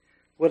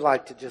would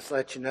like to just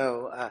let you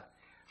know,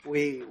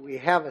 we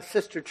have a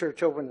sister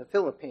church over in the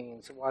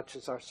Philippines that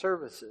watches our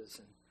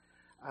services,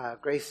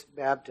 and Grace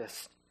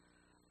Baptist,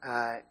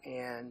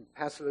 and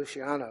Pastor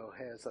Luciano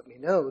has let me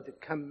know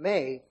that come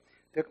May,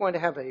 they're going to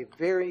have a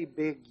very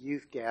big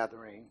youth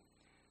gathering,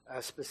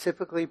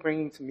 specifically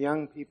bringing some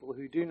young people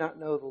who do not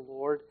know the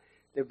Lord.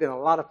 There have been a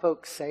lot of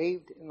folks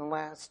saved in the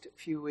last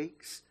few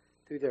weeks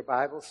through their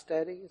Bible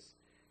studies,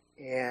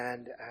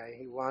 and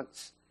he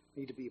wants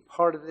me to be a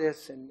part of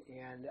this and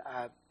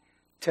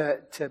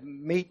to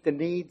meet the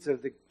needs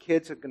of the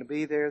kids that are going to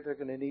be there. They're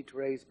going to need to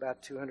raise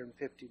about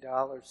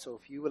 $250. So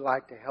if you would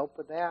like to help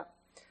with that,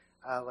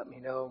 let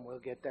me know and we'll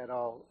get that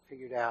all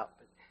figured out.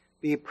 But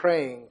be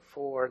praying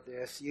for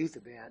this youth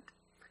event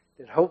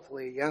that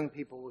hopefully young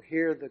people will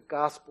hear the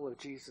gospel of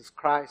Jesus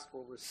Christ,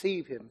 will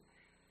receive him,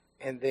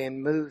 and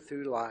then move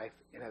through life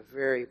in a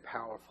very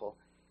powerful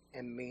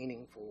and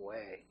meaningful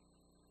way.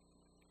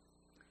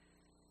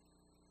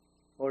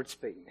 Lord,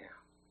 speak now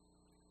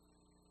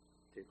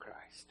through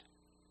Christ.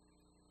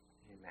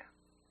 Amen.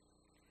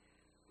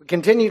 We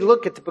continue to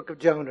look at the book of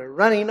Jonah,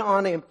 running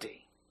on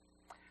empty.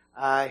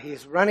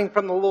 He's running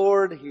from the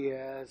Lord. He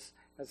is,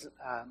 as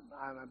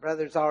my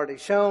brother's already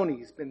shown,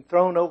 he's been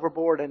thrown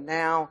overboard, and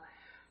now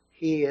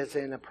he is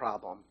in a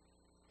problem.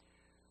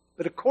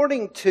 But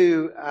according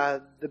to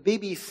the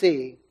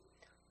BBC,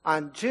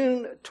 on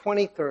June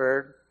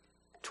 23rd,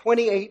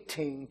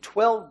 2018,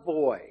 12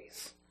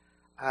 boys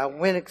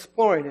went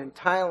exploring in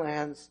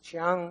Thailand's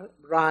Chiang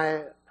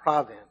Rai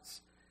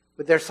province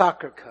with their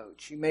soccer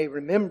coach. You may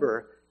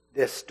remember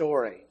this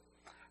story.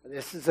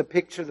 This is a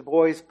picture the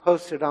boys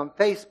posted on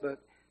Facebook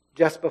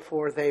just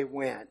before they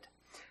went.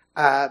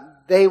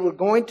 They were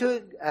going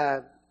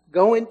to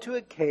go into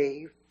a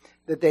cave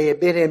that they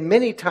had been in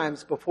many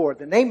times before.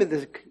 The name of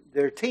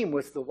their team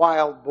was the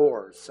Wild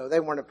Boars, so they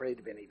weren't afraid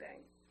of anything.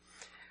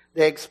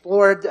 They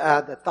explored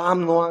the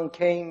Tham Luang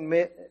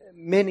Cave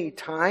many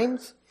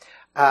times.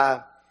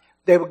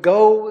 They would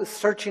go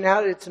searching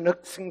out its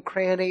nooks and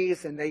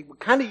crannies, and they would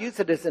kind of use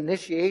it as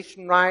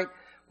initiation rite.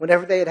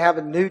 Whenever they'd have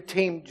a new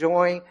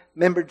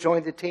member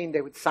join the team,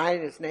 they would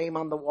sign his name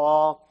on the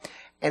wall.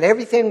 And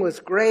everything was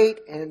great,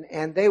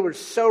 and they were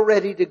so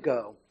ready to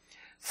go.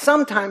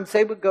 Sometimes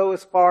they would go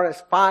as far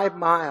as 5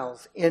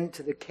 miles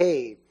into the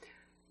cave.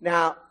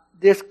 Now,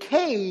 this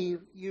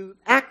cave you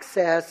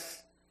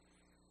access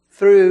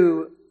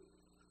through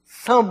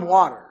some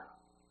water.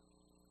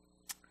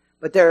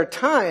 But there are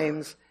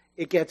times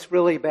it gets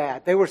really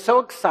bad. They were so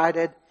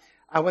excited.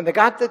 When they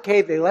got to the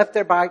cave, they left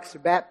their bikes,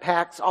 their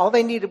backpacks. All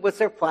they needed was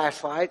their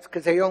flashlights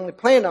because they only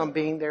planned on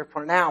being there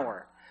for an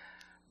hour.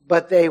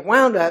 But they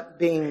wound up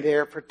being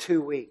there for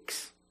 2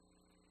 weeks.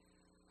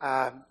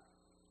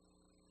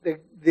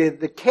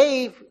 The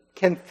cave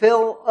can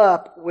fill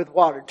up with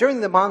water.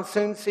 During the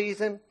monsoon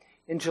season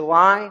in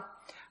July,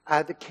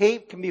 the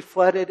cave can be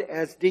flooded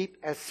as deep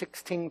as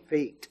 16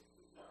 feet.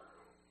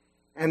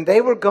 And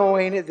they were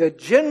going, the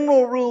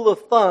general rule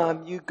of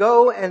thumb, you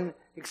go and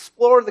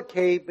explore the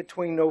cave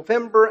between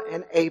November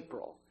and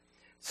April.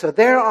 So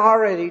they're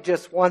already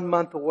just 1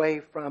 month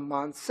away from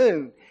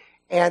monsoon.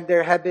 And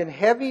there had been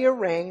heavier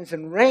rains,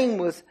 and rain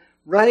was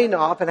running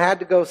off and had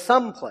to go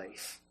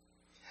someplace.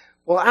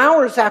 Well,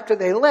 hours after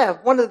they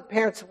left, one of the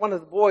parents of one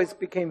of the boys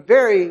became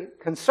very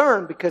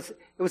concerned because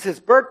it was his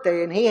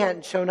birthday and he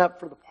hadn't shown up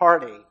for the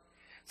party.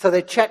 So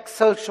they checked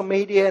social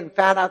media and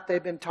found out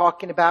they'd been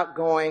talking about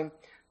going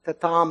to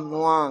Tham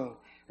Luang.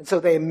 And so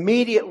they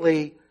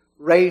immediately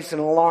raised an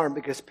alarm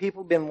because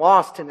people had been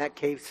lost in that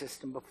cave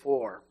system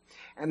before.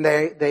 And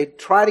they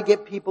try to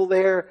get people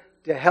there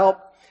to help.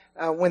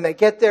 When they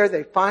get there,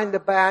 they find the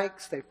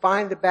bikes, they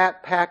find the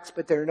backpacks,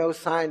 but there are no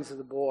signs of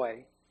the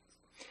boy.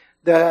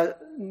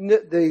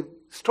 The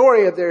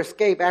story of their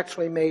escape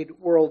actually made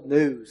world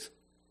news.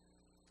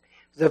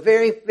 It was a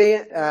very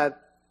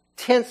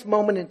tense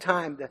moment in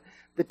time.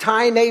 The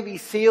Thai Navy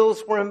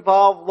SEALs were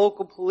involved,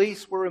 local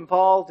police were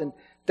involved, and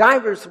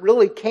divers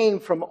really came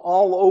from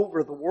all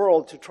over the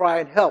world to try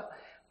and help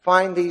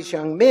find these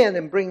young men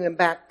and bring them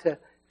back to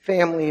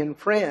family and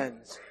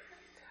friends.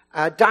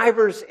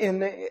 Divers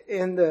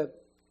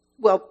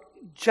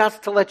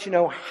just to let you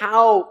know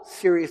how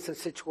serious a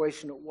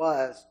situation it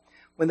was,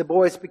 when the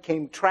boys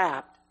became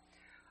trapped,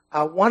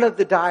 one of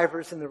the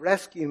divers in the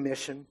rescue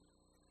mission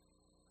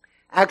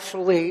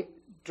actually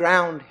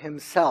drowned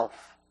himself.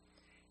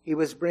 He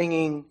was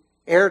bringing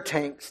air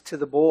tanks to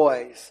the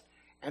boys,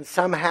 and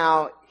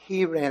somehow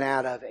he ran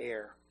out of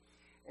air.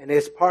 And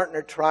his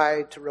partner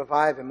tried to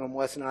revive him and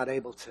was not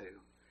able to.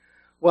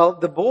 Well,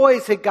 the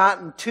boys had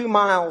gotten 2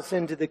 miles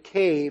into the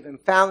cave and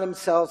found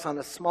themselves on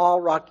a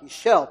small rocky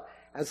shelf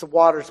as the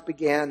waters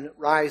began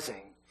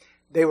rising.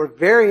 They were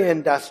very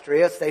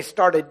industrious. They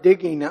started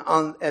digging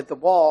at the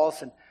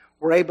walls and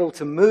were able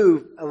to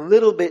move a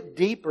little bit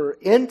deeper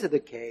into the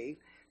cave.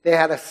 They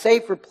had a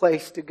safer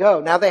place to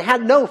go. Now, they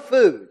had no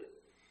food,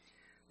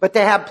 but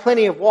they had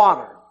plenty of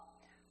water.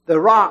 The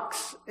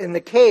rocks in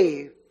the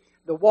cave,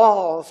 the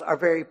walls are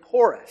very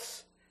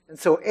porous. And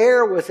so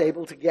air was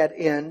able to get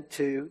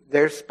into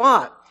their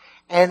spot.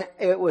 And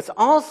it was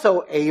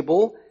also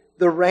able,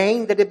 the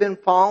rain that had been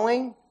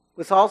falling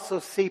was also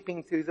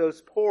seeping through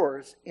those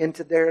pores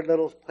into their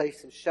little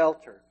place of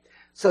shelter.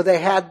 So they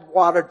had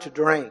water to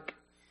drink.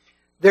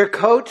 Their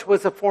coach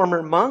was a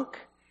former monk,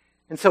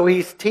 and so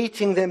he's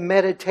teaching them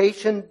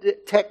meditation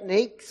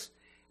techniques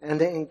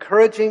and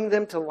encouraging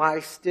them to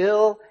lie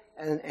still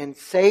and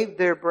save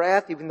their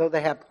breath, even though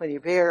they have plenty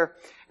of air,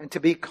 and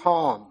to be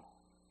calm.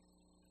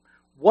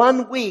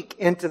 1 week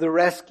into the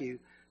rescue,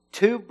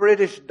 2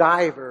 British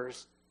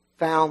divers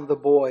found the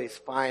boys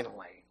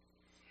finally.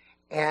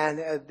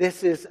 And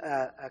this is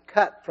a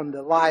cut from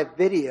the live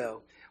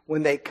video.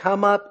 When they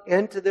come up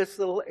into this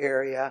little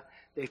area,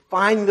 they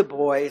find the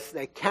boys,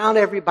 they count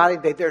everybody,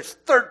 there's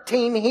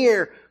 13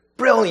 here,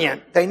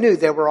 brilliant. They knew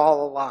they were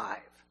all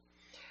alive.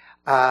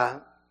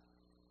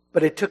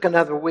 But it took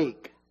another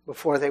week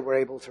before they were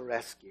able to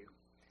rescue.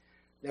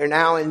 They're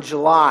now in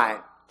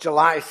July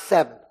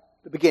 7th,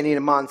 the beginning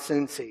of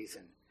monsoon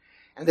season.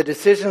 And the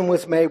decision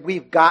was made,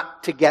 we've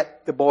got to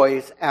get the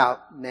boys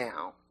out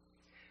now.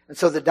 And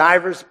so the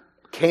divers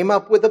came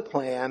up with a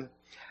plan,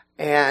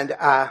 and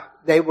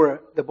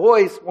the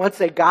boys, once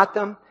they got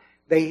them,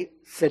 they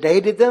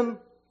sedated them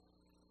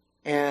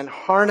and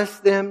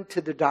harnessed them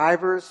to the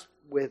divers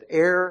with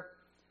air.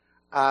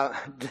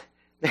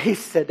 They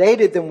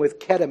sedated them with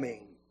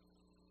ketamine.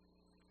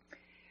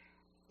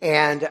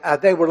 And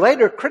they were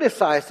later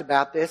criticized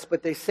about this,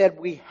 but they said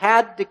we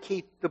had to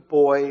keep the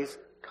boys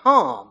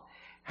calm.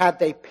 Had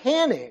they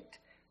panicked,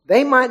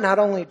 they might not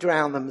only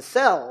drown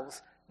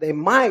themselves, they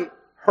might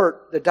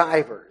hurt the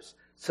divers.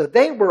 So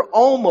they were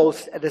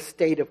almost at a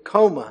state of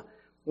coma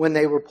when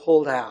they were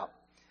pulled out.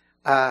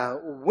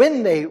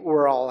 When they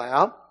were all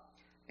out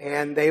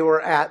and they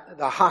were at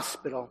the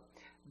hospital,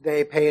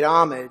 they paid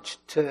homage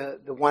to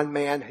the one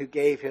man who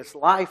gave his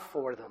life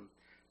for them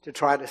to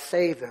try to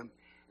save them.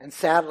 And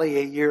sadly,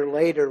 a year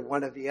later,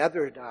 one of the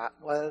other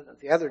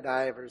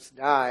divers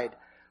died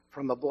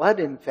from a blood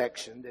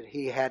infection that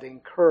he had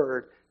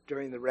incurred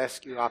during the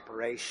rescue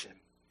operation.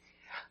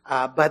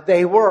 But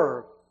they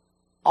were,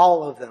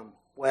 all of them,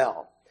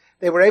 well.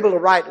 They were able to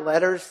write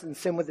letters and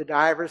send with the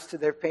divers to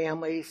their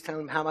families,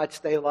 telling them how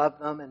much they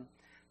loved them. And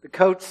the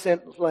coach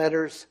sent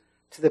letters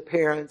to the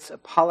parents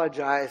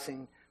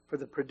apologizing for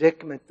the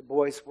predicament the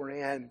boys were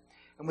in.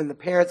 And when the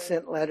parents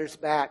sent letters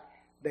back,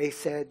 they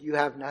said, you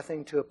have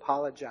nothing to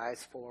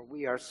apologize for.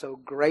 We are so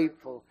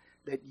grateful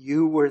that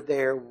you were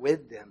there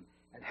with them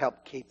and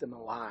helped keep them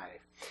alive.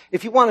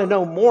 If you want to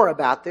know more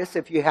about this,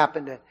 if you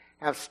happen to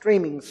have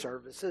streaming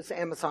services,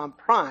 Amazon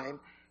Prime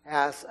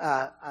has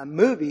a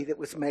movie that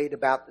was made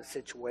about the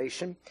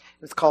situation.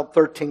 It's called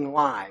 13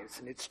 Lives,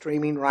 and it's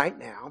streaming right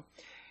now.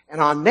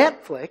 And on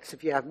Netflix,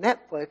 if you have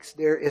Netflix,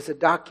 there is a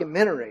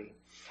documentary,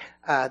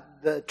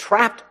 The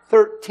Trapped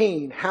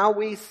 13, How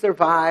We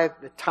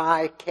Survived the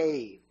Thai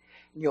Cave.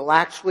 And you'll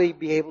actually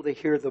be able to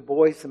hear the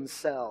boys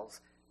themselves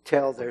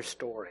tell their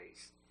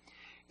stories.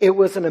 It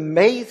was an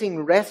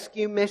amazing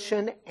rescue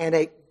mission,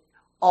 and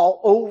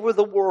all over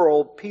the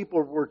world,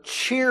 people were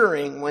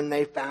cheering when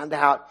they found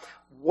out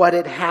what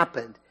had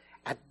happened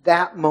at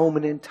that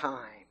moment in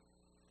time.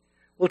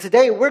 Well,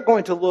 today we're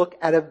going to look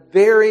at a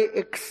very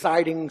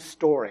exciting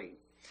story.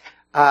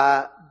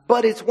 But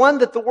it's one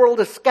that the world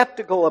is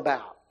skeptical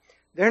about.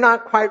 They're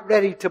not quite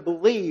ready to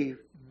believe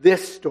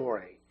this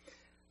story.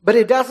 But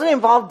it doesn't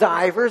involve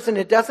divers, and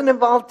it doesn't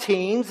involve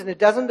teams, and it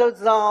doesn't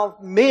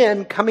involve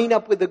men coming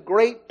up with a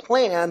great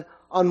plan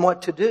on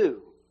what to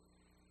do.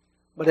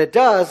 What it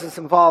does is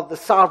involve the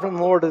sovereign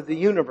Lord of the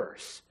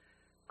universe,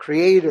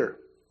 Creator.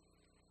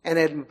 And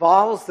it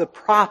involves the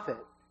prophet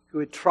who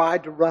had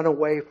tried to run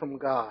away from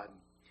God.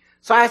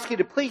 So I ask you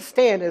to please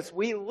stand as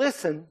we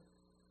listen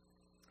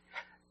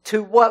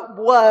to what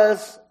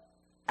was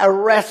a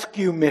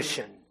rescue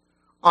mission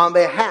on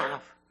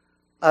behalf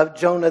of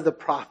Jonah the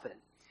prophet.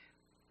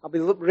 I'll be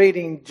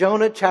reading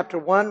Jonah chapter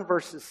 1,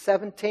 verses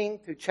 17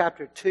 through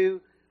chapter 2,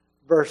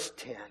 verse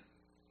 10.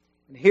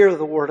 And hear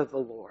the word of the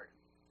Lord.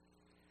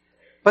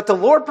 But the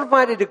Lord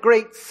provided a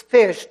great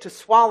fish to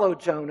swallow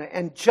Jonah,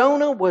 and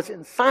Jonah was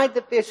inside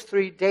the fish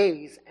 3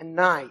 days and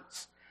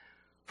nights.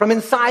 From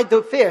inside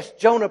the fish,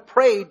 Jonah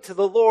prayed to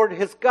the Lord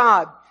his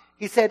God.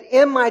 He said,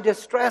 in my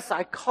distress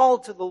I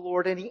called to the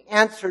Lord, and he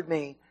answered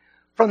me.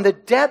 From the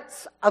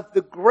depths of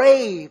the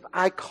grave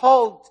I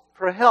called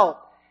for help,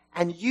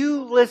 and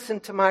you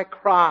listened to my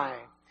cry.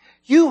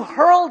 You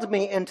hurled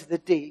me into the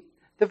deep,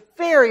 the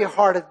very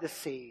heart of the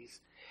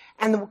seas,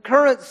 and the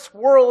currents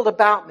swirled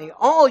about me.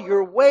 All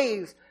your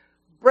waves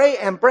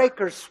and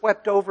breakers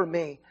swept over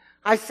me.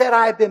 I said,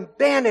 I have been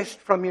banished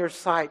from your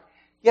sight,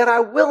 yet I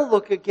will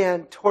look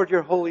again toward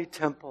your holy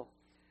temple.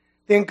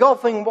 The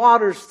engulfing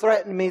waters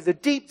threatened me. The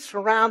deep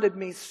surrounded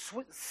me.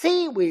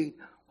 Seaweed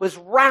was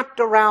wrapped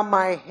around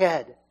my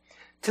head.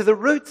 To the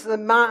roots of the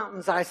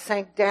mountains I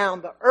sank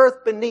down. The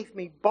earth beneath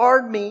me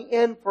barred me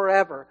in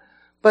forever.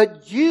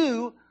 But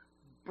you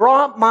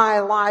brought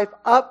my life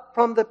up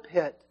from the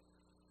pit,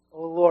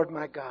 O Lord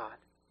my God.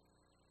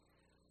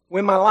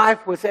 When my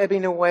life was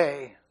ebbing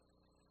away,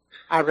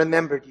 I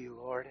remembered you,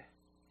 Lord.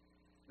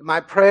 And my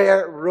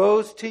prayer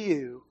rose to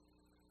you,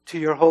 to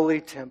your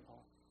holy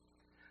temple.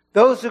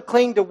 Those who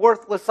cling to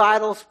worthless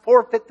idols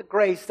forfeit the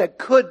grace that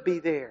could be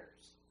theirs.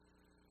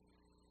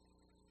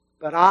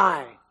 But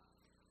I,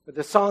 with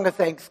the song of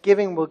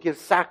thanksgiving, will give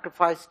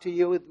sacrifice to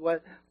you.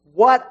 With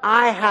what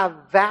I have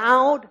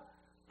vowed,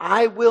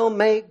 I will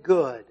make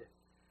good.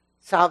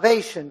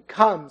 Salvation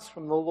comes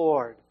from the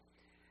Lord.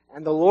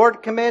 And the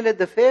Lord commanded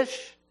the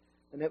fish,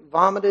 and it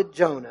vomited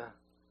Jonah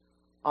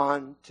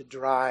onto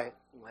dry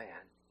land.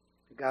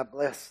 God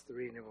bless the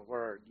reading of the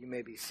word. You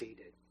may be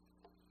seated.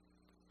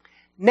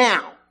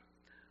 Now,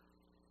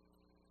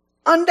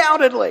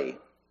 undoubtedly,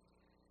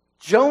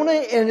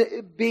 Jonah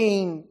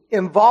being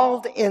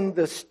involved in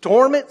the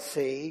storm at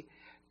sea,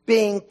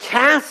 being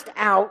cast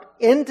out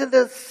into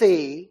the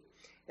sea,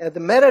 the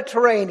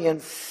Mediterranean,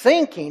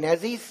 sinking,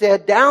 as he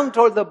said, down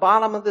toward the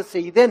bottom of the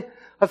sea. Then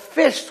a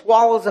fish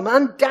swallows him.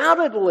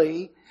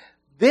 Undoubtedly,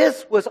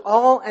 this was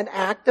all an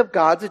act of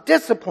God's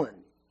discipline.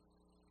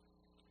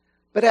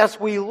 But as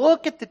we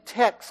look at the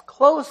text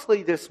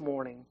closely this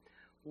morning,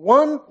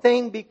 one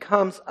thing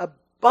becomes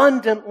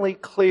abundantly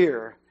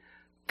clear.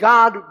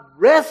 God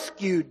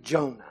rescued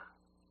Jonah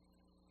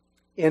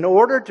in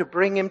order to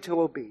bring him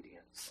to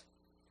obedience.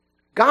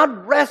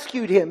 God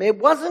rescued him. It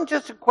wasn't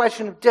just a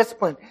question of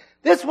discipline.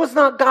 This was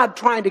not God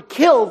trying to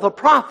kill the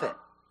prophet.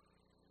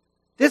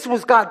 This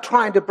was God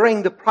trying to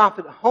bring the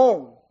prophet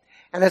home.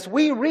 And as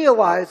we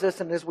realize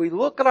this and as we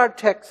look at our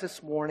text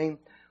this morning,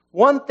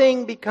 one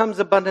thing becomes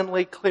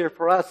abundantly clear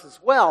for us as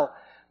well.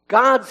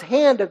 God's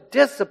hand of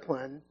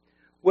discipline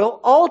will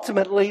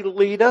ultimately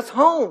lead us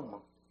home.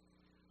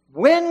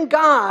 When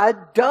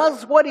God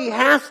does what He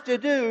has to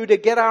do to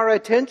get our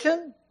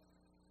attention,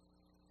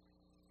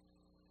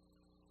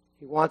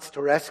 He wants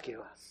to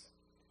rescue us.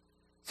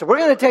 So we're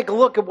going to take a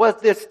look at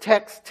what this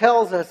text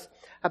tells us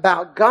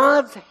about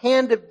God's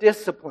hand of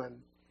discipline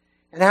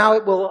and how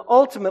it will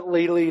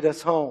ultimately lead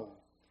us home.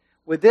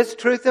 With this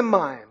truth in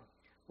mind,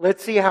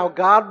 let's see how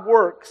God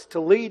works to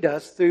lead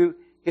us through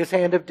His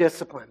hand of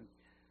discipline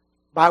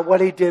by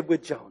what He did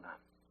with Jonah.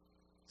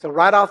 So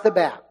right off the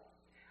bat,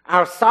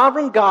 our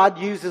sovereign God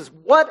uses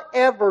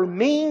whatever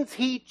means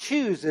He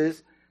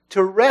chooses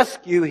to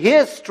rescue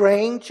His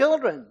straying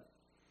children.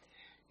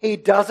 He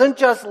doesn't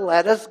just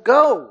let us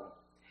go.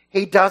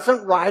 He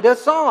doesn't write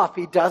us off.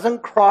 He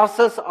doesn't cross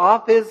us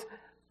off His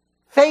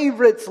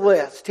favorites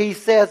list. He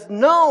says,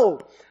 no,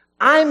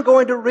 I'm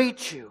going to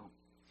reach you.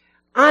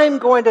 I'm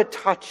going to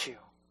touch you.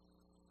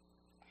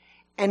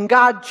 And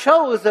God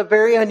chose a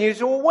very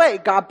unusual way.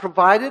 God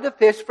provided a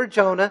fish for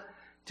Jonah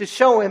to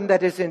show him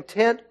that his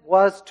intent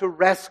was to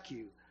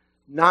rescue,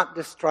 not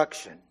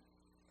destruction.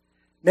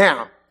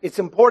 Now, it's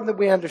important that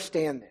we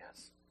understand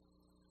this.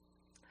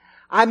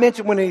 I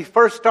mentioned when we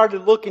first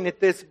started looking at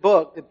this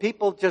book that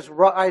people just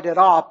write it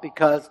off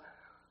because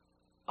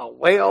a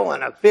whale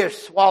and a fish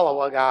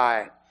swallow a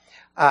guy.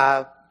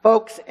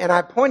 Folks, and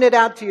I pointed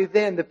out to you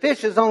then, the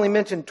fish is only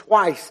mentioned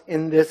twice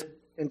in this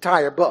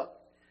entire book.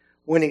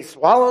 When he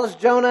swallows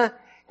Jonah,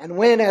 and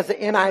when, as the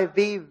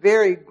NIV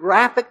very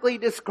graphically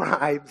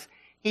describes,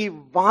 he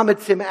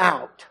vomits him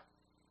out.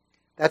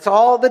 That's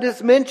all that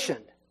is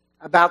mentioned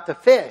about the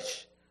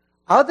fish,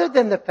 other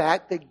than the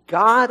fact that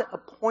God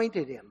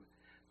appointed him.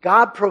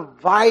 God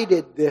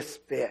provided this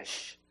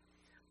fish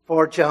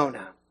for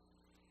Jonah.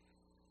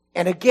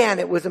 And again,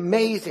 it was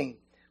amazing.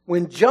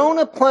 When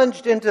Jonah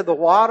plunged into the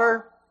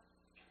water,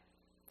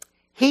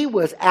 he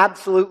was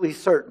absolutely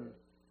certain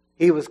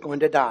he was going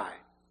to die.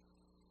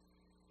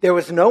 There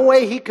was no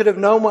way he could have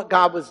known what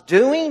God was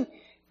doing.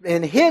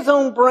 In his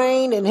own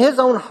brain, in his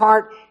own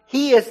heart,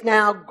 he is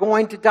now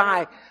going to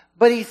die.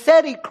 But he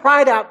said he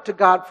cried out to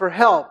God for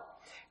help.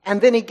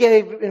 And then he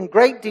gave in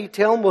great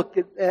detail, and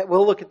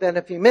we'll look at that in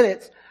a few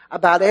minutes,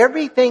 about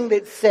everything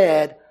that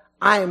said,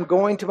 I am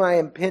going to my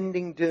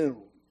impending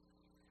doom.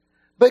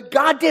 But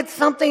God did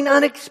something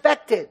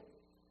unexpected.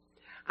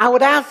 I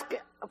would ask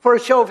for a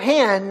show of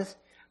hands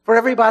for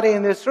everybody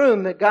in this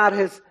room that God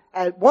has,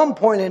 at one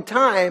point in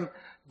time,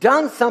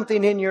 done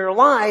something in your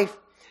life.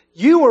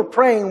 You were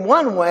praying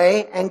one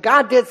way, and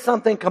God did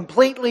something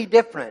completely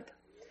different.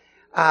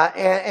 You're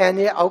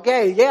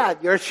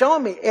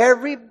showing me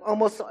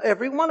almost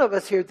every one of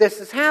us here, this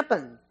has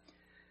happened.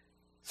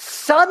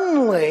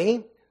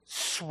 Suddenly,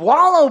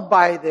 swallowed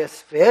by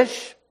this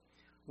fish,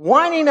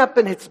 winding up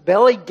in its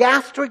belly,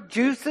 gastric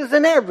juices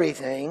and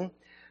everything,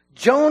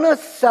 Jonah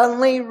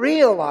suddenly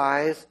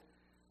realized,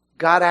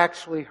 God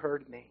actually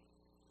heard me.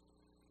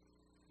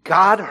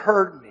 God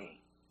heard me.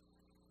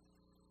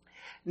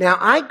 Now,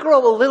 I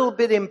grow a little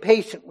bit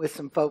impatient with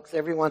some folks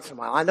every once in a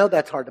while. I know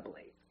that's hard to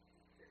believe.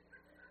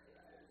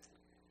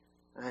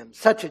 I am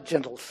such a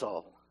gentle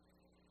soul.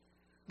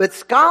 But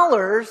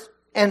scholars,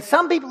 and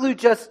some people who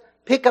just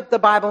pick up the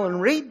Bible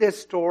and read this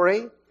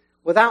story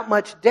without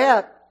much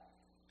depth,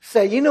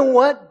 say, you know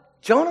what?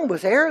 Jonah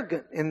was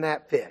arrogant in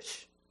that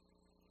fish.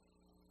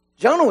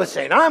 Jonah was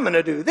saying, I'm going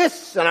to do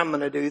this and I'm going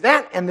to do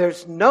that. And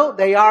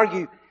they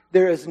argue,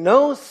 there is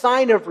no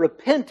sign of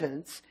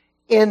repentance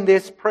in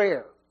this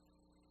prayer.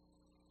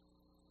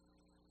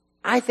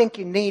 I think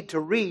you need to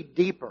read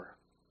deeper.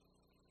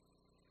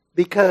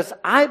 Because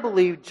I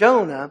believe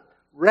Jonah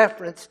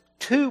referenced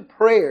two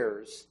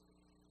prayers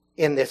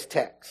in this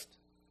text.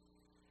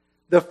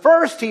 The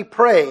first he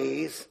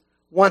prays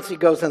once he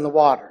goes in the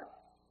water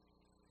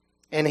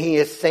and he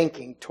is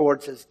sinking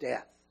towards his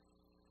death.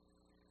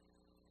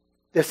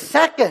 The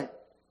second,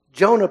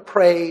 Jonah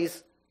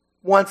prays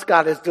once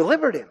God has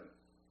delivered him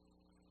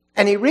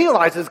and he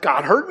realizes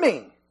God heard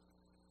me.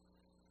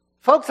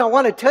 Folks, I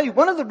want to tell you,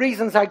 one of the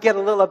reasons I get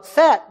a little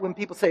upset when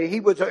people say he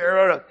was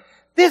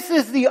this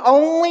is the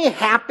only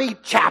happy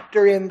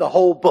chapter in the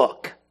whole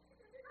book.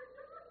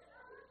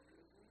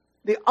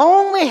 The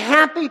only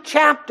happy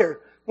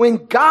chapter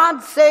when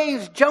God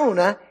saves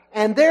Jonah,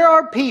 and there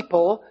are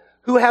people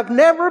who have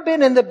never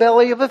been in the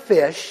belly of a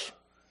fish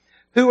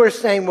who are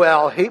saying,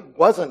 well,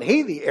 wasn't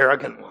he the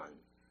arrogant one?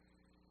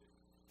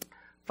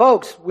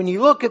 Folks, when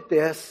you look at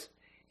this,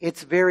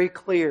 it's very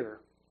clear.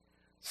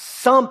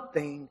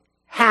 Something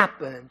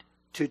happened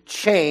to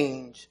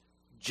change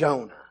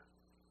Jonah.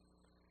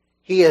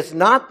 He is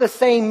not the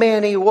same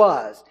man he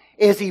was.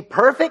 Is he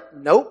perfect?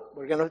 Nope.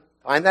 We're going to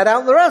find that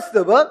out in the rest of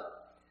the book.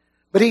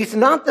 But he's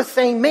not the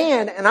same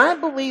man. And I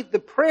believe the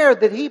prayer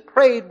that he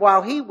prayed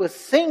while he was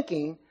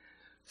sinking,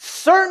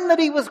 certain that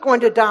he was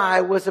going to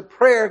die, was a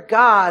prayer,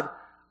 God,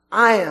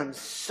 I am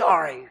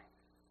sorry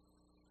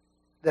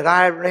that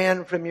I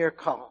ran from your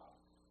call.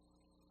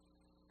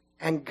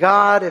 And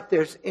God, if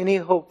there's any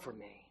hope for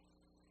me,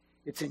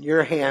 it's in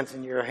your hands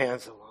and your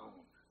hands alone.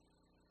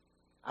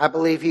 I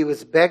believe he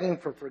was begging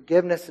for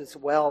forgiveness as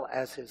well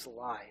as his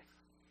life.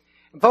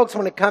 And folks,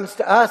 when it comes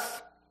to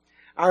us,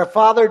 our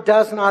Father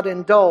does not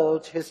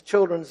indulge his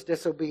children's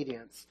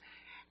disobedience.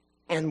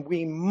 And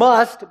we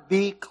must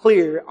be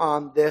clear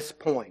on this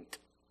point.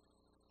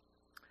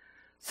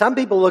 Some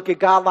people look at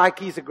God like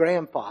he's a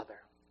grandfather.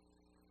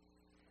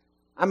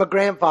 I'm a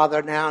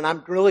grandfather now, and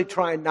I'm really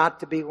trying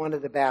not to be one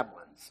of the bad ones.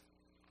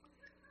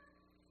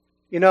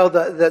 You know,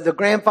 the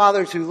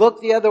grandfathers who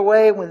look the other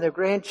way when their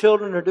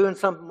grandchildren are doing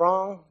something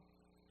wrong,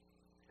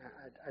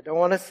 I don't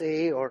want to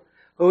see, or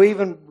who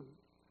even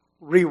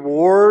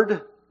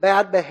reward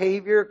bad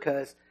behavior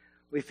because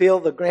we feel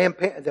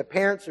the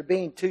parents are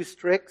being too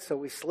strict, so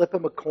we slip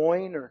them a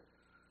coin. Or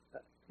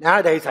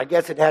nowadays, I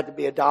guess it had to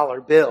be a dollar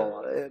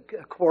bill.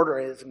 A quarter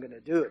isn't going to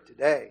do it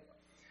today.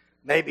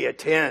 Maybe a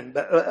 10,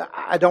 but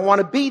I don't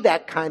want to be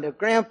that kind of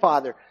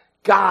grandfather.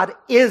 God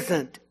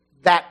isn't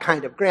that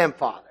kind of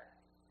grandfather.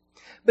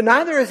 But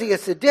neither is he a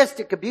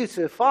sadistic,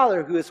 abusive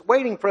father who is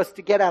waiting for us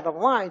to get out of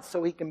line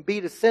so he can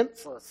beat us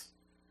senseless.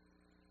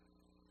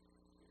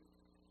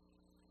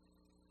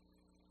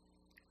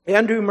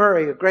 Andrew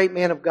Murray, a great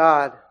man of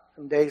God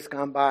from days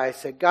gone by,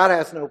 said, God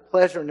has no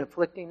pleasure in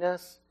afflicting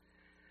us,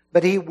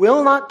 but he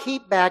will not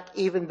keep back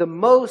even the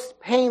most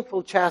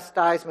painful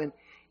chastisement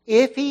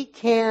if he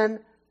can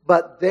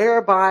but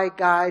thereby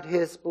guide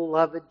his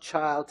beloved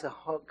child to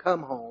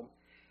come home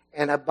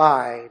and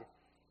abide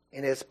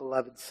in his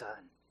beloved Son.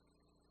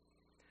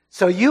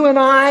 So you and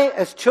I,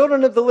 as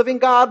children of the living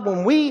God,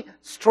 when we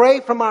stray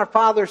from our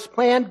Father's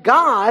plan,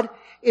 God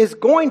is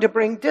going to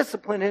bring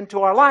discipline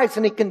into our lives,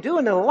 and he can do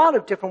it in a lot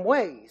of different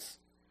ways.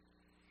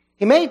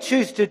 He may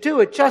choose to do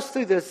it just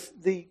through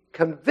the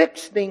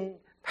convicting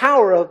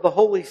power of the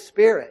Holy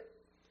Spirit.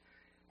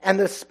 And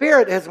the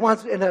Spirit has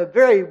once, in a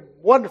very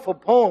wonderful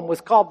poem,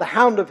 was called The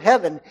Hound of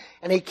Heaven,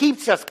 and he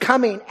keeps just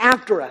coming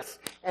after us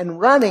and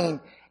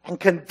running and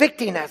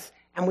convicting us,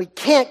 and we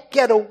can't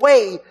get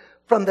away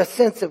from the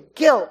sense of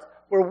guilt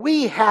where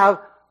we have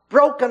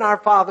broken our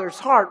Father's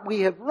heart.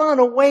 We have run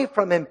away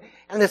from him,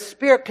 and the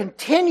Spirit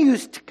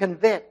continues to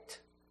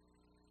convict.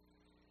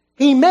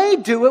 He may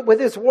do it with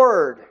his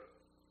word.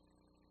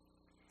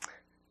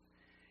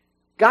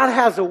 God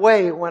has a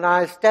way when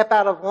I step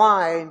out of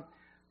line,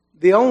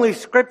 the only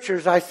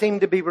scriptures I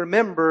seem to be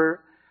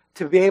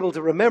able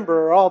to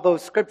remember are all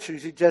those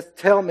scriptures you just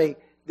tell me,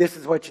 this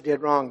is what you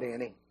did wrong,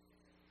 Danny.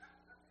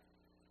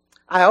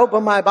 I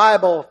open my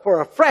Bible for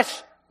a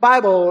fresh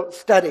Bible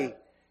study,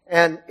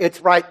 and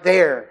it's right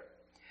there.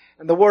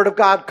 And the Word of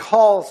God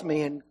calls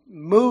me and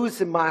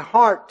moves in my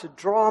heart to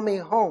draw me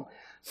home.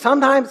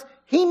 Sometimes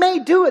he may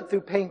do it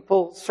through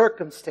painful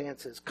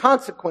circumstances,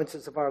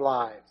 consequences of our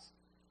lives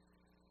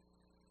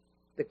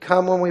that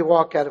come when we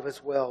walk out of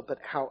his will. But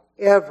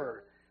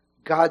however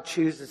God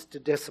chooses to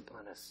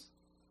discipline us,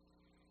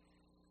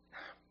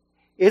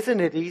 isn't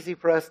it easy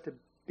for us to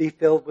be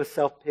filled with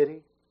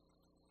self-pity?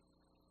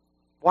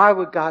 Why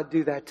would God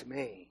do that to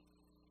me?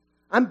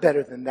 I'm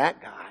better than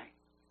that guy.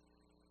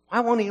 Why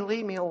won't he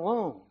leave me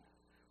alone?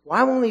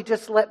 Why won't he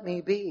just let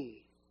me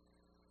be?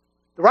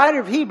 The writer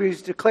of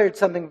Hebrews declared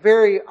something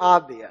very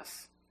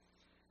obvious.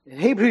 In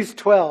Hebrews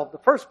 12, the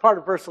first part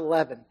of verse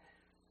 11,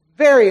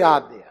 very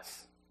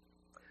obvious.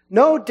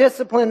 No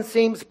discipline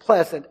seems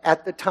pleasant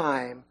at the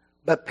time,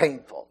 but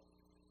painful.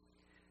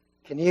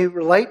 Can you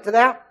relate to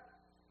that?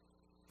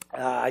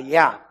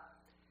 Yes.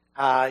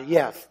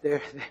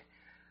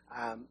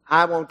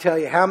 I won't tell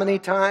you how many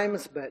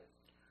times, but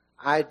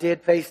I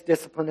did face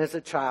discipline as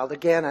a child.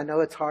 Again, I know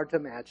it's hard to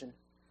imagine.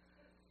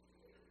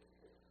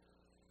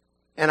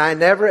 And I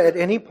never, at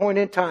any point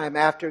in time,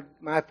 after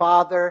my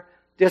father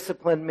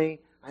disciplined me,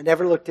 I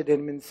never looked at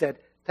him and said,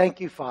 "Thank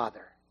you,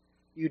 Father.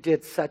 You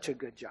did such a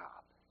good job."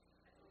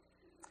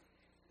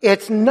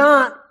 It's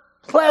not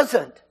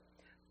pleasant.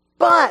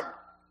 But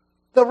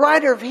the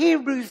writer of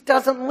Hebrews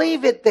doesn't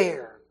leave it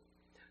there.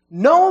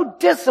 No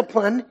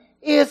discipline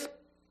is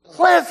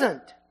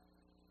pleasant.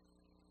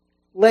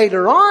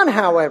 Later on,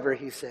 however,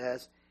 he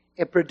says,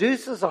 it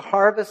produces a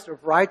harvest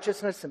of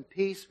righteousness and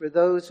peace for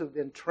those who've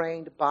been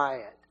trained by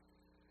it.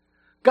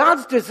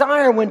 God's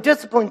desire when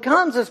discipline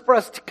comes is for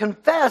us to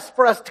confess,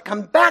 for us to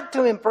come back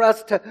to Him, for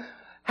us to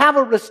have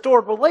a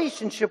restored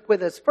relationship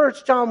with us.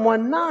 1 John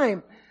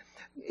 1:9,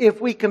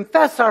 if we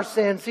confess our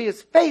sins, He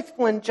is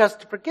faithful and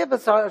just to forgive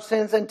us our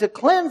sins and to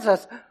cleanse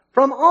us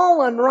from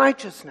all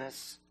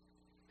unrighteousness.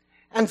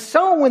 And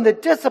so when the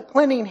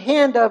disciplining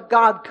hand of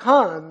God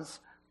comes,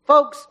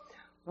 folks,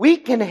 we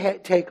can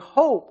take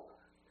hope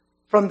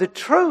from the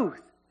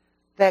truth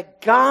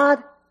that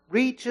God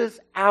reaches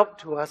out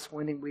to us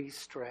when we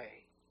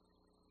stray.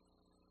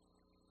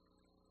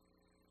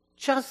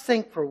 Just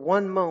think for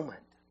one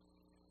moment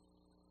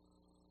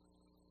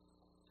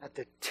at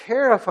the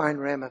terrifying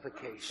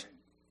ramification.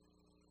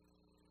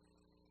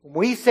 When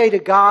we say to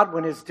God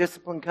when His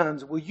discipline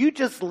comes, "Will you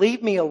just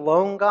leave me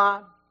alone,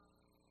 God?"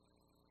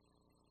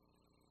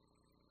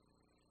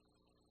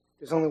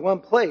 There's only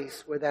one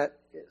place where that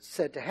is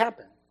said to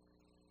happen.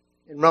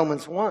 In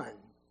Romans 1.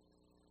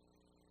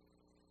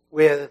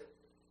 With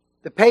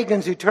the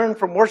pagans who turned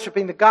from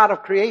worshiping the God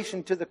of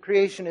creation to the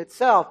creation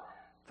itself.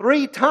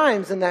 3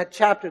 times in that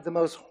chapter, the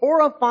most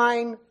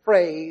horrifying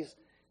phrase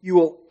you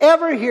will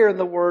ever hear in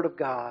the Word of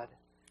God.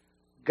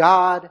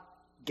 God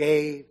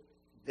gave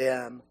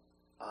them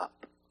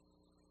up.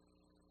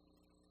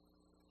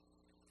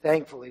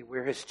 Thankfully,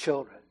 we're His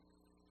children.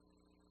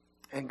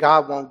 And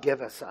God won't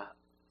give us up.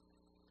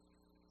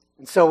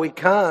 And so we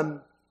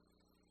come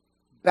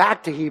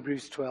back to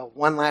Hebrews 12.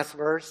 One last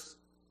verse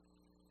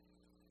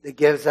that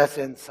gives us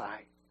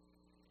insight.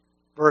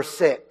 Verse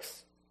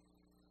 6.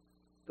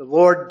 The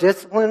Lord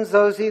disciplines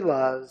those He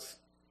loves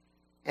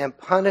and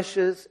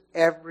punishes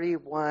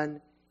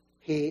everyone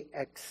He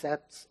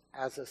accepts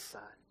as a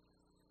son.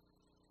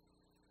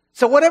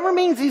 So whatever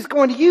means He's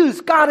going to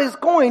use, God is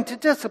going to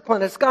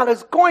discipline us. God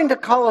is going to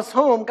call us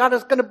home. God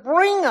is going to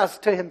bring us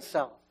to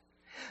Himself.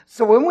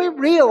 So when we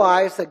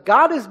realize that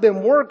God has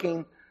been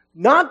working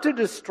not to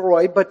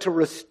destroy, but to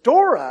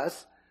restore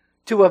us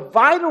to a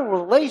vital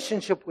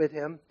relationship with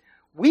Him,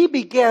 we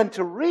begin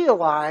to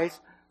realize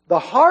the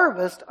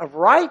harvest of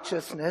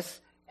righteousness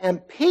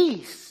and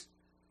peace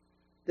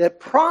that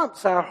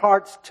prompts our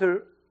hearts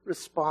to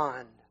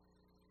respond.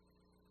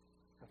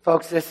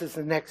 Folks, this is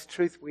the next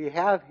truth we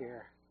have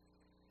here.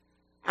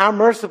 Our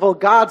merciful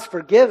God's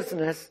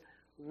forgiveness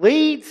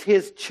leads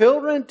His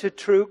children to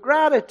true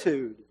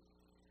gratitude.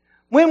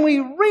 When we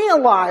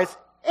realize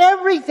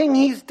everything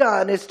He's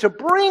done is to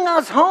bring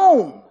us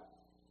home,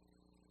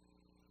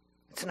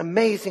 it's an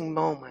amazing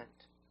moment.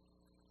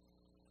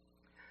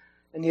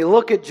 And you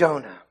look at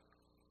Jonah,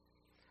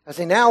 as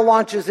he now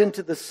launches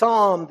into the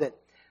psalm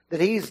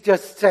that he's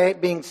just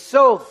being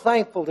so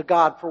thankful to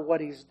God for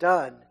what He's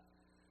done.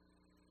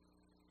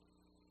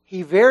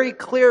 He very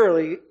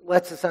clearly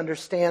lets us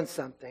understand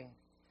something.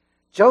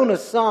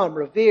 Jonah's psalm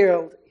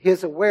revealed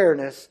his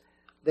awareness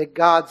that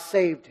God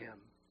saved him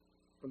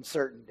from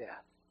certain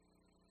death.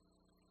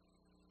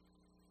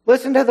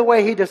 Listen to the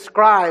way he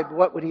described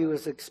what he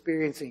was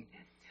experiencing.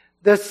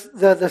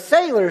 The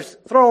sailors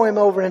throw him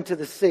over into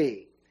the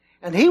sea.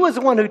 And he was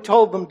the one who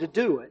told them to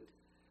do it,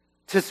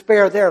 to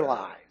spare their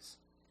lives.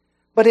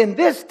 But in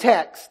this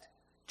text,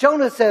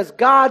 Jonah says,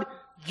 "God,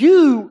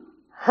 you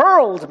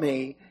hurled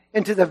me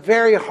into the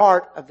very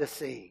heart of the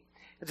sea."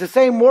 It's the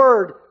same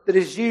word that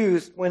is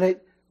used when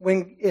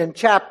in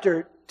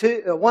chapter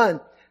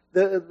 1,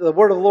 the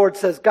word of the Lord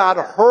says God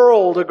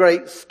hurled a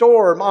great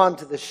storm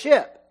onto the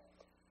ship.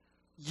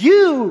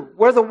 You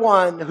were the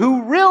one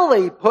who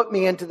really put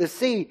me into the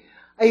sea.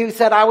 He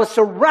said, I was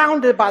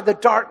surrounded by the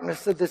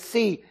darkness of the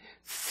sea.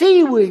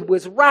 Seaweed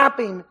was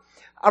wrapping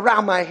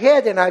around my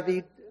head,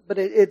 but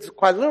it's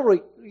quite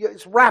literally,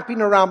 it's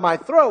wrapping around my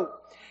throat.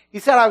 He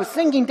said, I was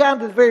sinking down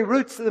to the very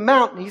roots of the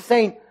mountain. He's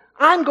saying,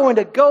 I'm going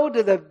to go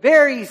to the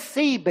very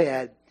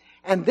seabed.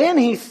 And then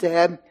he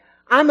said,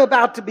 I'm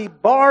about to be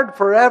barred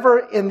forever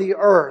in the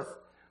earth,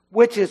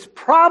 which is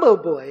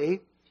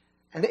probably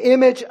an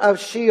image of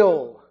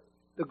Sheol,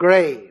 the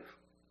grave.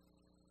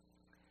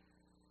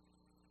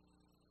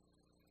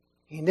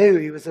 He knew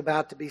he was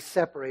about to be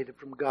separated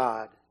from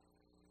God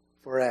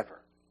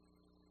forever.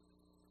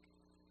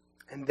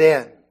 And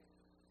then,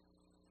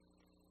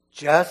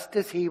 just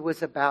as he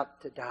was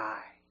about to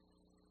die,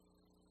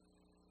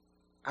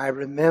 I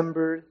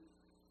remembered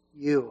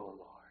you, O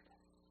Lord,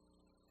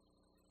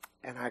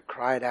 and I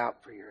cried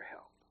out for your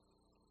help.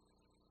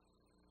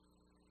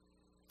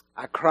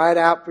 I cried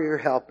out for your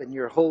help in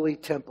your holy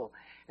temple.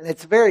 And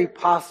it's very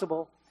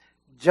possible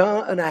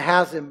Jonah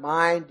has in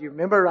mind, do you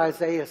remember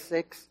Isaiah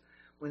 6?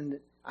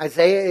 When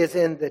Isaiah is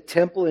in the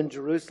temple in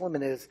Jerusalem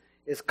and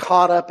is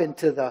caught up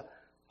into the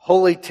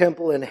holy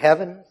temple in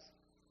heaven.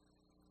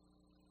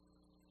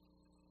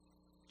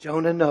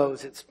 Jonah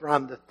knows it's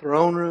from the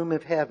throne room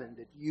of heaven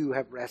that you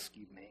have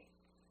rescued me.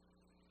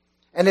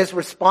 And his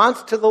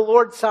response to the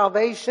Lord's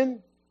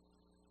salvation,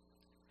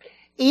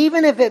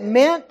 even if it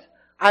meant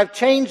I've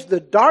changed the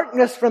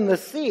darkness from the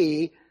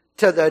sea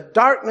to the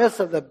darkness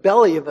of the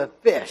belly of a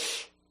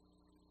fish.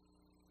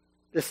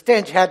 The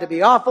stench had to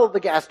be awful, the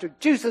gastric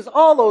juices,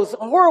 all those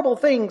horrible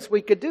things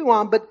we could do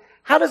on. But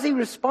how does he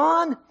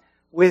respond?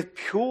 With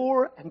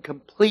pure and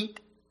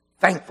complete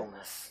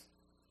thankfulness.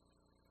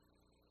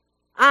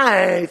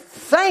 I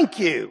thank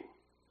you.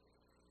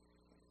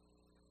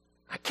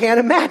 I can't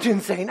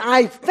imagine saying,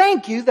 I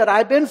thank you that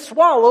I've been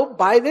swallowed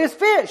by this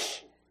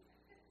fish.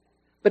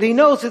 But he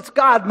knows it's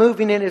God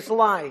moving in his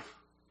life.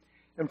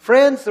 And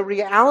friends, the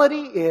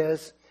reality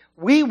is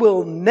we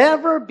will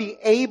never be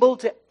able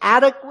to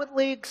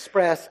adequately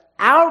express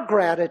our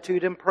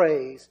gratitude and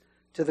praise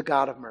to the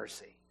God of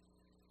mercy.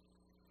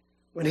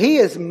 When he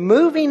is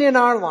moving in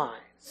our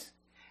lives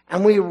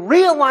and we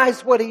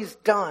realize what he's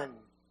done,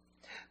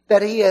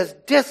 that he has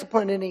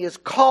disciplined and he has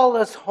called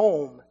us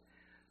home,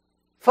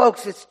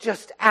 folks, it's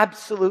just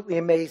absolutely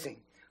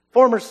amazing.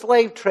 Former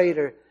slave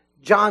trader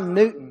John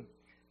Newton,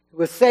 who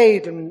was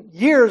saved and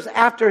years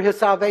after his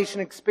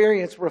salvation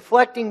experience,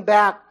 reflecting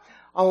back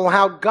on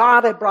how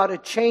God had brought a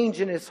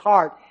change in his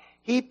heart,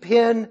 he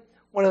penned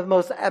one of the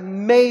most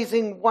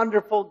amazing,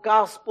 wonderful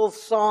gospel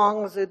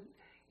songs,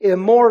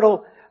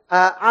 immortal.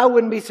 I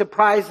wouldn't be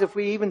surprised if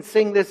we even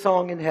sing this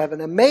song in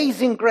heaven.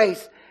 Amazing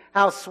grace,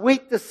 how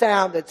sweet the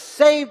sound that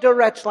saved a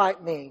wretch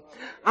like me.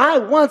 I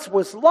once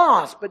was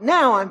lost, but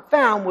now I'm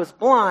found, was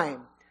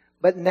blind,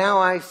 but now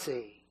I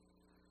see.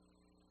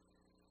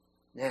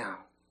 Now,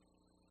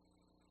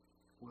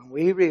 when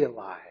we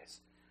realize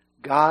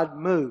God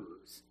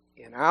moves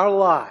in our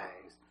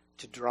lives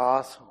to draw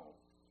us home,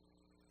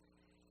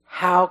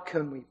 how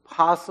can we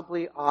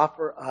possibly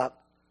offer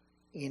up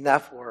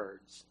enough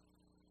words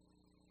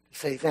to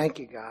say, thank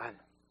you, God.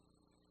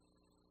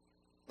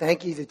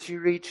 Thank you that you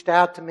reached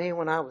out to me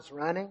when I was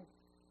running.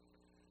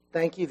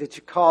 Thank you that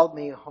you called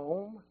me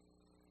home.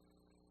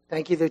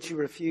 Thank you that you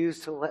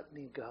refused to let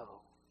me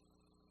go.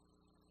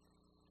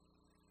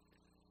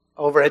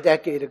 Over a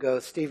decade ago,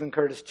 Stephen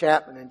Curtis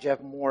Chapman and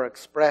Jeff Moore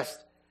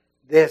expressed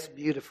this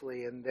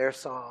beautifully in their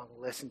song,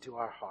 Listen to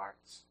Our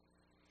Hearts.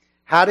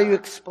 How do you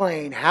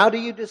explain, how do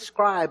you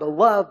describe a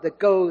love that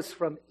goes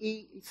from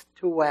east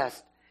to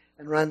west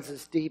and runs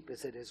as deep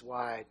as it is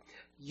wide?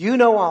 You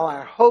know all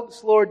our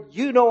hopes, Lord.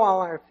 You know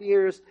all our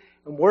fears.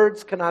 And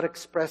words cannot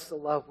express the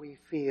love we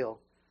feel,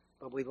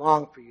 but we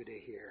long for you to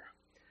hear.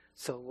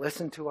 So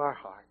listen to our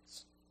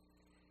hearts.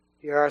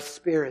 Hear our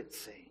spirits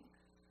sing.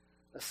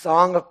 A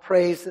song of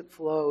praise that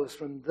flows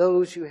from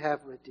those you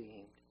have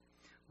redeemed.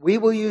 We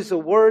will use the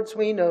words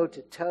we know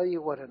to tell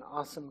you what an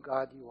awesome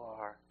God you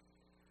are.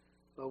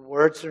 But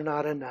words are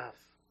not enough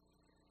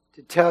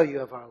to tell you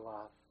of our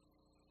love.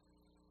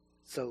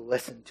 So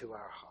listen to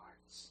our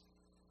hearts.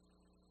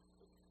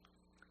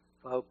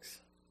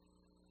 Folks,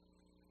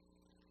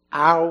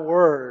 our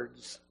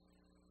words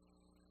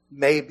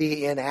may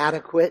be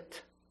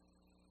inadequate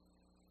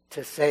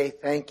to say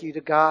thank you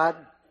to God.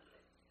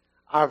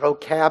 Our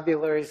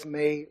vocabularies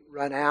may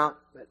run out,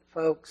 but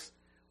folks,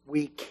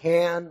 we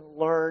can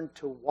learn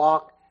to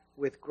walk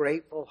with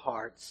grateful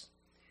hearts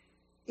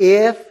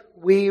if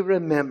we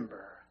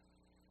remember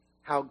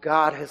how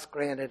God has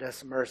granted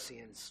us mercy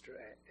and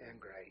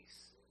grace.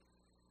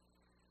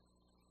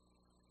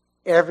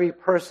 Every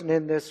person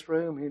in this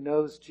room who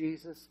knows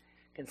Jesus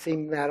can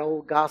sing that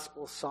old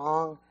gospel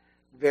song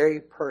very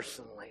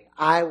personally.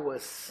 I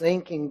was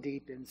sinking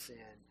deep in sin,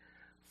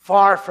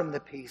 far from the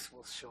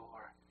peaceful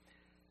shore,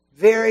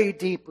 very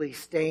deeply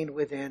stained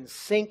within,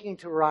 sinking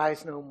to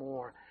rise no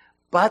more.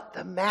 But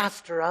the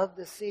master of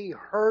the sea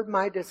heard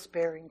my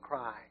despairing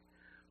cry.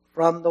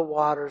 From the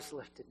waters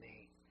lifted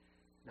me.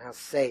 Now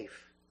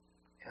safe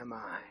am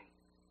I.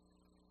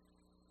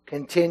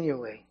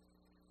 Continually,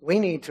 we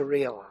need to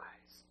realize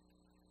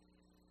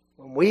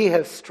when we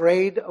have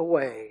strayed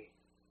away,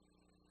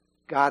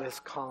 God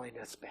is calling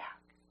us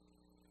back.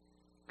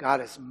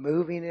 God is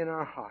moving in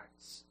our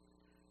hearts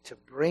to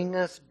bring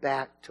us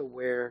back to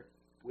where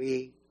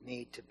we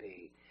need to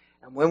be.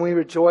 And when we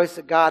rejoice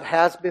that God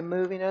has been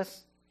moving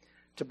us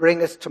to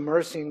bring us to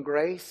mercy and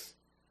grace,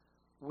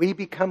 we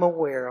become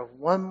aware of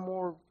one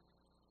more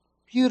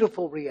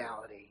beautiful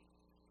reality.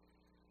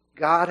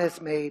 God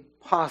has made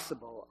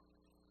possible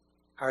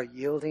our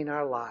yielding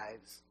our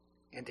lives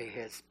into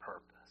His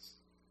purpose.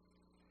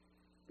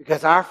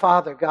 Because our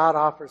Father God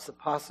offers the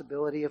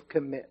possibility of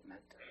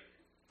commitment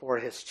for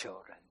His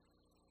children.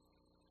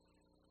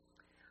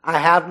 I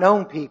have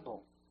known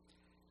people,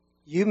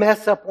 you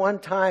mess up one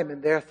time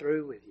and they're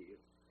through with you.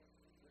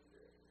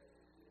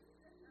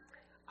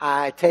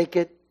 I take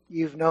it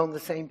you've known the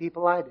same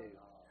people I do.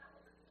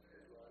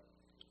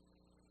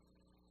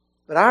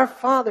 But our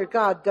Father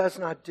God does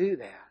not do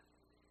that.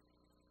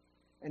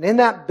 And in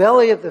that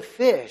belly of the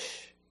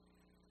fish,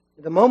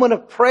 the moment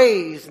of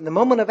praise and the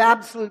moment of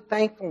absolute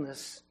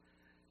thankfulness,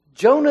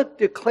 Jonah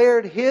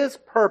declared his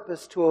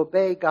purpose to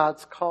obey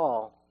God's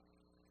call.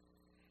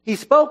 He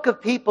spoke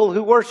of people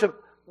who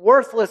worship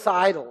worthless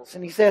idols.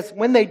 And he says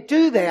when they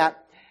do that,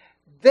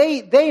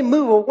 they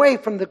move away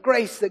from the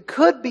grace that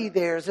could be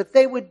theirs if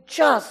they would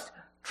just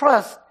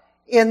trust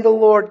in the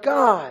Lord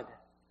God.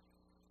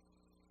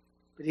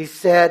 But he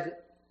said,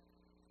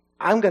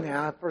 I'm going to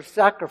offer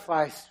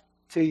sacrifice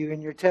to you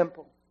in your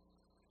temple.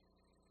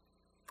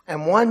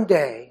 And one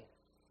day,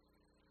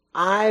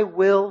 I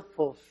will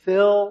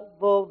fulfill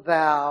the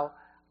vow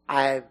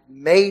I've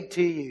made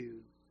to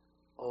you,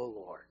 O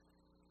Lord.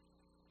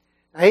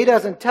 Now, he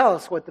doesn't tell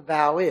us what the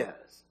vow is.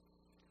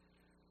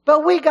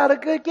 But we got a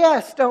good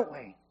guess, don't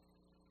we?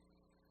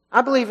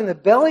 I believe in the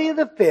belly of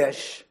the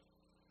fish,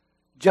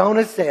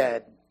 Jonah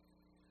said,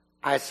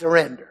 I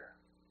surrender.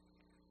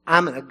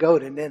 I'm going to go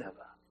to Nineveh.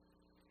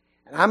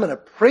 And I'm going to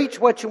preach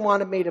what you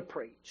wanted me to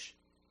preach.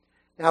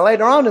 Now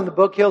later on in the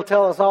book, he'll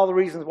tell us all the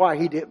reasons why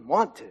he didn't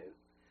want to.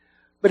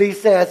 But he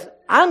says,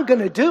 I'm going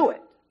to do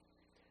it.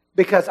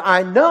 Because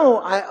I know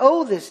I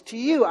owe this to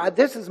you.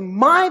 This is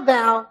my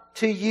vow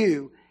to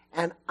you.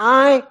 And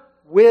I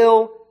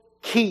will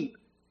keep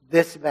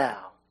this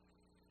vow.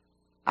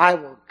 I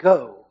will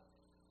go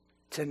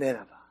to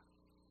Nineveh.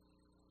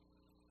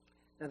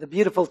 Now the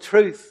beautiful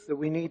truth that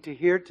we need to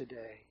hear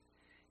today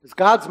is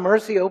God's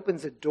mercy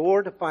opens a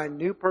door to find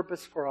new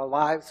purpose for our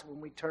lives when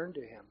we turn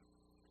to Him.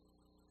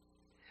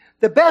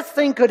 The best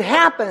thing could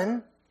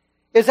happen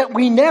is that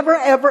we never,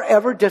 ever,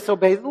 ever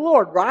disobey the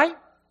Lord, right?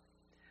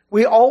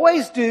 We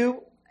always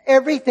do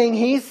everything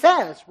He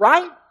says,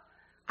 right?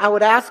 I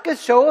would ask a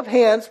show of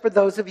hands for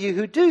those of you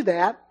who do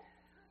that,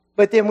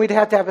 but then we'd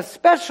have to have a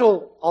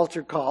special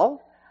altar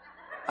call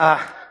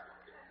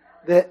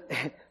that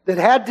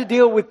had to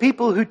deal with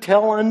people who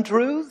tell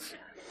untruths.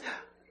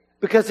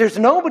 Because there's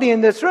nobody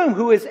in this room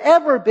who has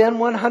ever been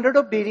 100%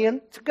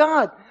 obedient to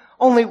God.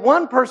 Only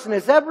one person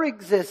has ever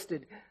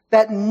existed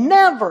that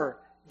never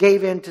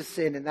gave in to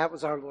sin, and that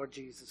was our Lord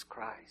Jesus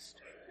Christ.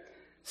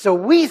 So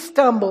we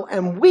stumble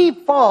and we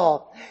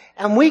fall,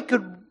 and we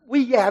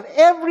have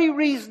every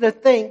reason to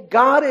think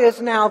God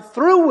is now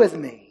through with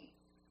me.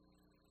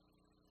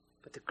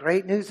 But the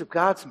great news of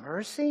God's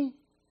mercy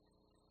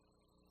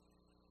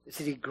is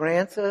that He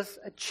grants us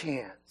a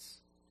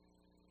chance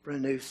for a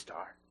new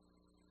start.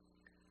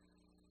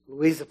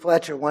 Louisa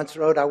Fletcher once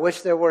wrote, I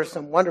wish there were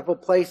some wonderful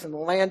place in the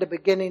land of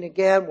beginning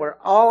again where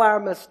all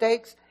our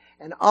mistakes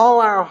and all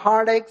our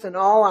heartaches and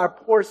all our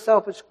poor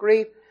selfish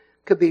grief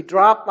could be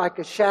dropped like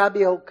a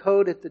shabby old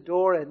coat at the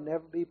door and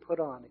never be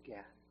put on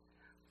again.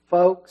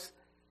 Folks,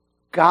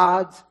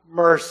 God's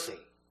mercy,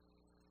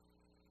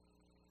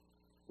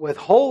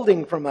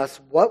 withholding from us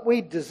what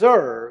we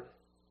deserve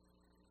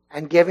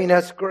and giving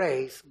us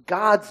grace,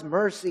 God's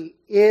mercy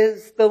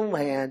is the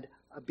land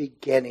of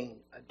beginning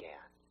again.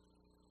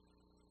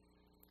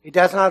 He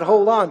does not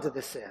hold on to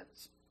the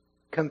sins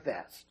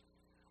confessed,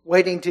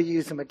 waiting to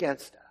use them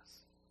against us.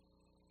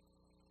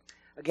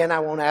 Again, I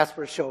won't ask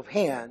for a show of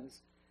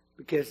hands,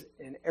 because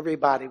and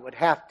everybody would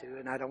have to,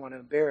 and I don't want to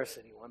embarrass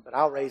anyone, but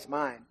I'll raise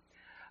mine.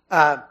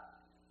 I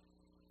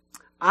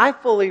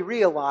fully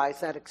realize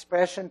that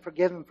expression,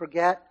 forgive and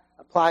forget,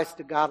 applies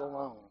to God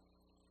alone.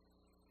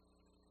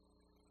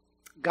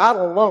 God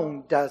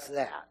alone does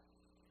that.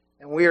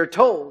 And we are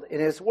told in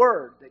His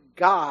Word that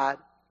God,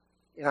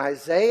 in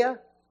Isaiah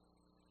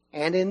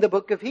and in the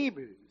book of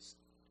Hebrews,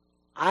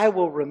 I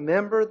will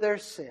remember their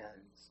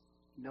sins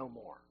no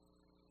more.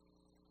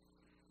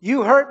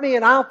 You hurt me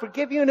and I'll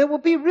forgive you, and it will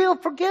be real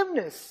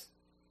forgiveness.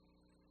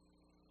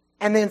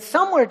 And then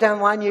somewhere down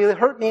the line you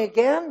hurt me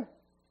again,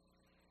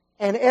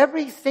 and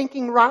every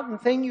stinking rotten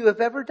thing you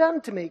have ever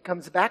done to me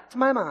comes back to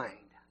my mind.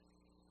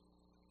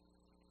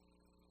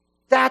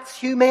 That's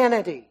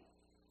humanity.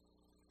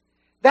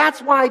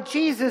 That's why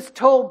Jesus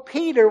told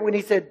Peter when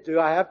He said, do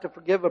I have to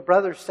forgive a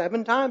brother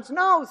 7 times?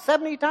 No,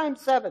 70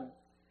 times 7.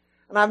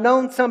 And I've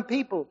known some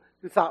people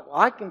who thought, well,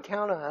 I can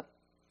count up,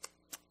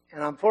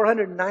 and on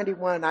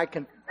 491 I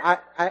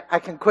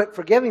can quit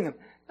forgiving them.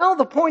 No,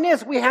 the point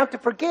is we have to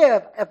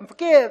forgive and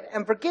forgive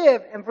and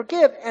forgive and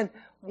forgive. And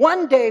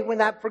one day when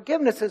that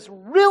forgiveness has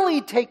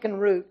really taken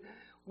root,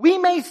 we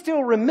may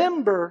still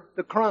remember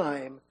the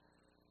crime,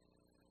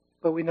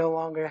 but we no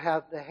longer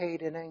have the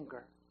hate and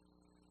anger.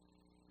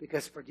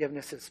 Because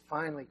forgiveness has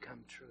finally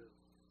come true.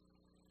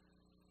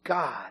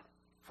 God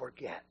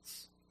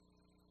forgets.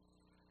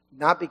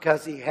 Not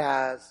because He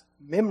has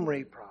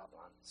memory problems.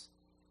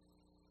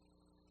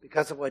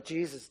 Because of what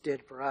Jesus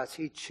did for us,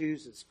 He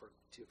chooses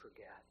to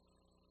forget.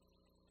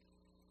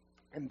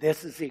 And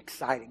this is the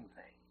exciting thing.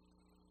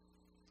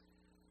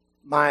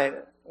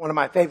 One of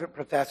my favorite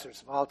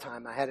professors of all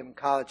time, I had him in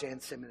college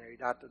and seminary,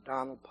 Dr.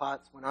 Donald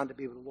Potts, went on to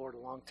be with the Lord a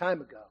long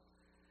time ago.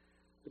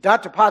 But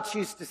Dr. Potts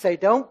used to say,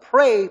 don't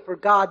pray for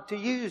God to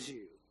use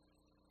you.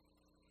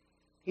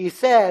 He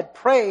said,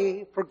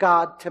 pray for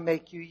God to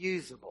make you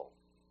usable.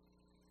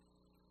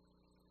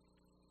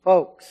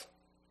 Folks,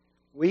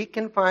 we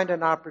can find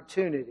an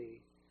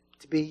opportunity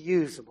to be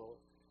usable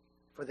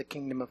for the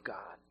kingdom of God.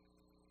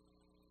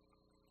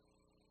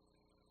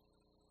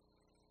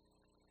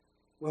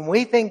 When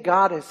we think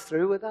God is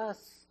through with us,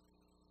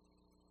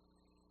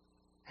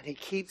 and He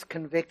keeps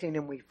convicting,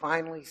 and we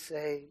finally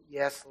say,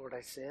 yes, Lord, I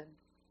sinned.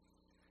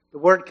 The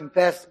word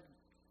confess,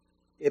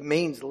 it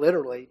means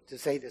literally to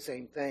say the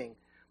same thing.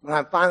 When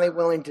I'm finally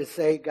willing to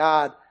say,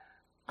 God,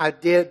 I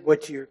did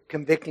what you're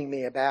convicting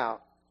me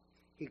about,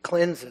 He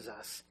cleanses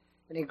us,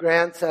 and He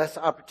grants us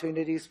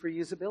opportunities for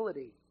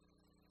usability.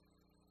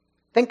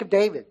 Think of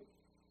David,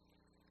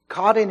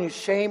 caught in his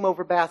shame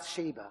over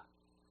Bathsheba.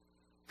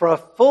 For a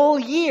full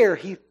year,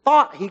 he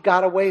thought he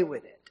got away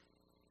with it.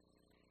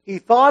 He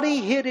thought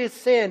he hid his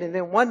sin, and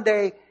then one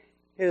day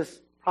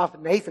his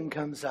prophet Nathan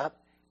comes up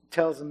and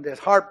tells him this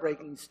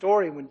heartbreaking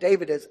story. When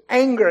David is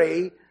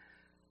angry,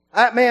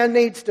 that man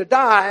needs to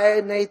die.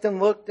 And Nathan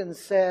looked and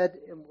said,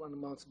 in one of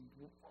the most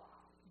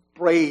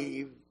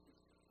brave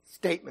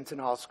statements in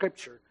all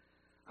Scripture,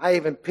 I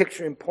even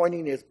picture him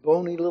pointing his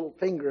bony little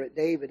finger at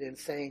David and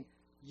saying,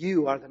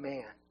 you are the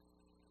man.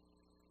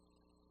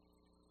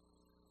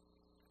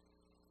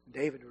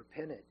 David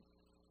repented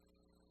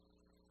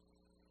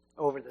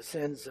over the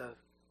sins of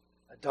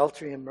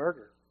adultery and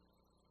murder.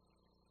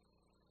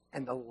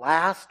 And the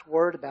last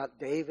word about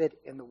David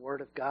in the Word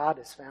of God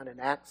is found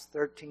in Acts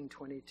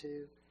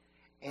 13:22.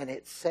 And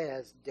it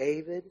says,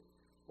 David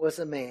was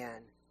a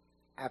man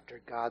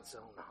after God's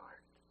own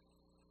heart.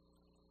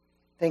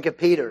 Think of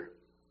Peter,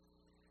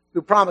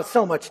 who promised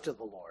so much to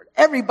the Lord.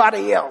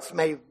 Everybody else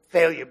may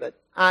fail you, but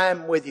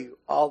I'm with you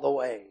all the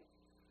way.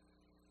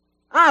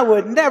 I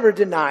would never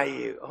deny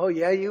you. Oh,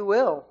 yeah, you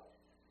will.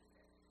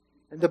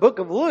 And the book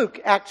of Luke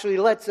actually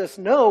lets us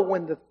know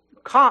when the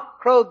cock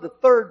crowed the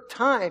third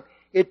time,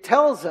 it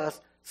tells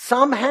us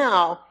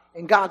somehow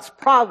in God's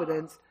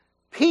providence,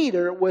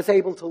 Peter was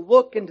able to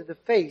look into the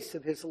face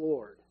of his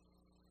Lord.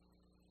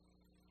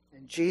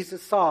 And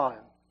Jesus saw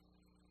him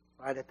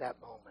right at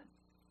that moment.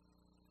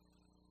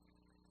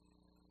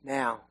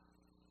 Now,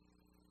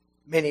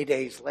 many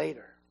days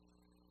later,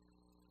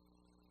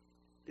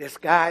 this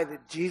guy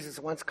that Jesus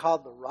once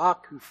called the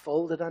rock who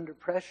folded under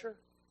pressure,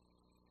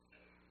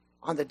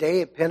 on the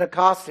day of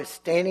Pentecost is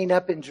standing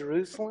up in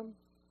Jerusalem.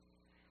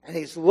 And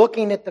he's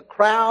looking at the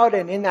crowd,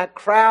 and in that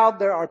crowd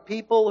there are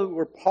people who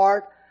were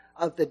part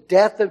of the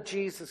death of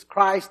Jesus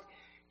Christ.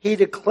 He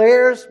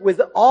declares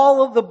with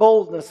all of the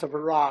boldness of a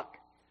rock,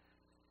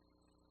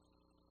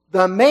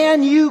 the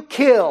man you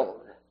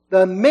killed,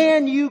 the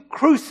man you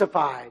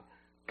crucified,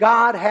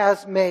 God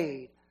has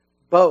made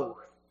both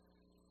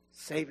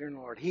Savior and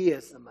Lord. He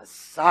is the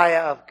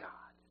Messiah of God.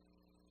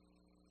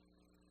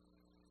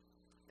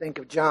 Think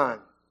of John.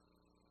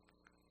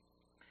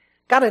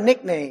 Got a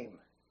nickname.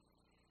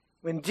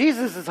 When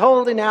Jesus is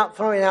throwing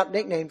out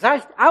nicknames,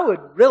 I would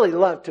really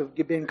love to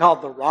have been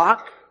called the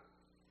Rock.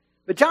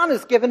 But John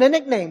is given a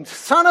nickname,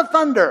 Son of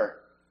Thunder,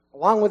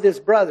 along with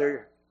his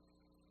brother,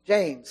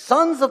 James.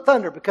 Sons of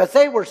Thunder, because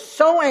they were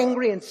so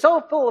angry and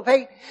so full of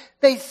hate,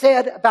 they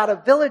said about a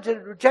village that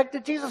had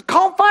rejected Jesus,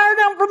 call fire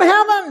down from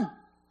heaven!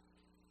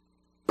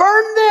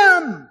 Burn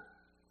them!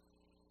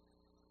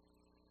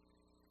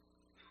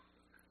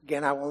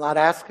 Again, I will not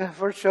ask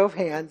for a show of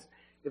hands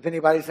if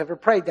anybody's ever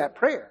prayed that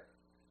prayer.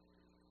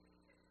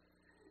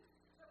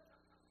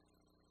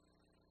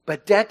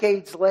 But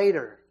decades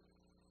later,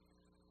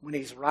 when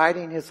he's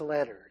writing his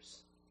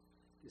letters,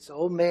 this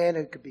old man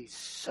who could be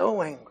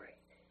so angry,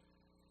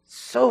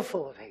 so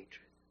full of hatred,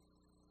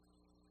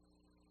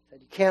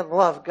 that you can't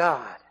love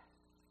God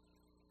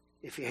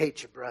if you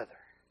hate your brother.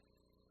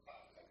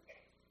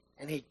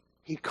 And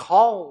he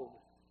called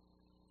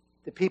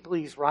the people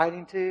he's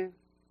writing to,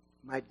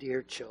 my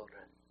dear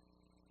children.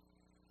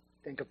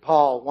 Think of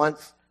Paul,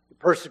 once the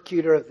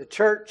persecutor of the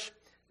church,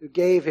 who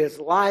gave his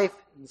life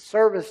in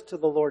service to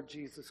the Lord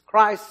Jesus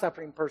Christ,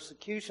 suffering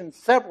persecution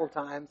several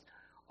times,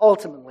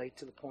 ultimately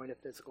to the point of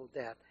physical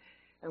death.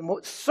 And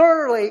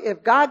certainly,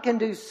 if God can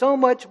do so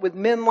much with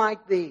men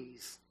like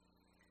these,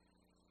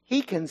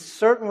 He can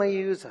certainly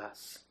use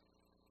us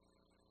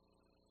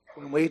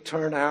when we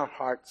turn our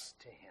hearts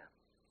to Him.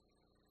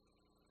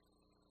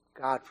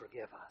 God,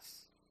 forgive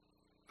us.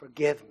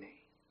 Forgive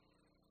me.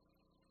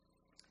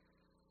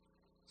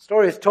 The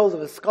story is told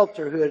of a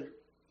sculptor who had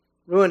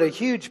ruined a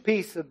huge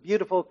piece of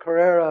beautiful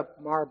Carrara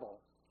marble.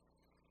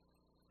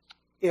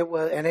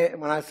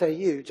 When I say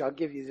huge, I'll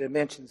give you the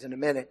dimensions in a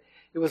minute.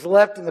 It was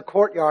left in the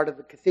courtyard of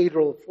the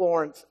Cathedral of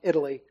Florence,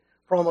 Italy,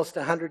 for almost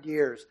 100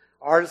 years.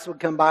 Artists would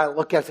come by and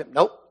look at it and say,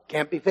 nope,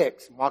 can't be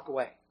fixed, and walk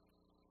away.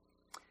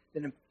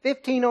 Then in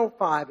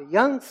 1505, a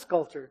young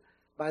sculptor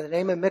by the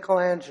name of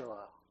Michelangelo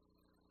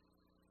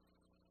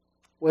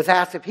was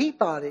asked if he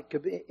thought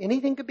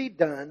anything could be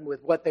done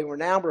with what they were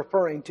now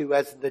referring to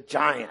as the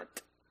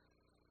giant.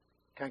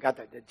 Kind of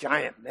got the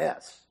giant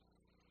mess.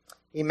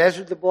 He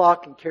measured the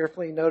block and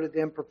carefully noted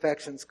the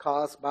imperfections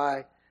caused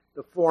by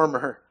the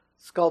former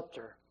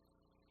sculptor.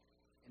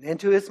 And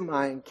into his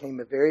mind came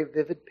a very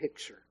vivid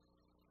picture.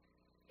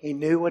 He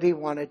knew what he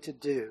wanted to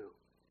do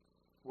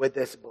with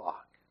this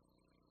block.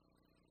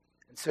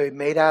 And so he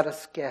made out a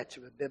sketch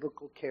of a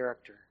biblical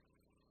character.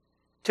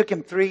 It took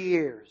him 3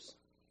 years.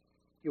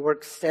 He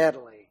worked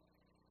steadily,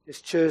 his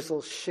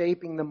chisel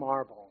shaping the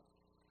marble.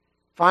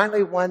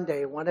 finally, one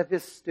day, one of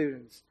his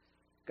students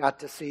got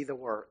to see the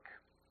work.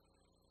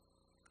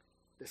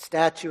 The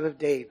statue of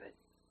David,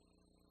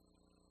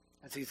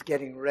 as he's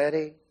getting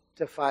ready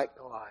to fight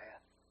Goliath.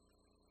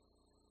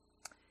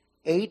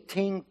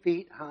 18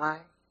 feet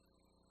high.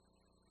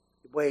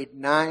 It weighed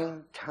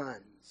 9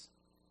 tons.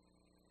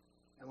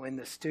 And when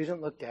the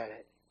student looked at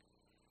it,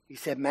 he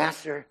said,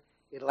 "Master,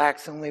 it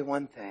lacks only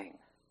one thing.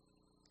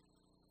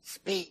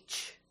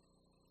 Speech."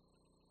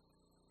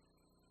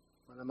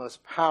 One of the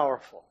most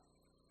powerful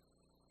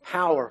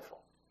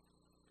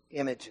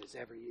images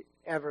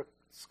ever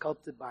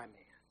sculpted by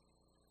man.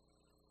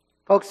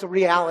 Folks, the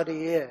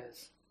reality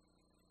is,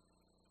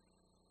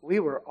 we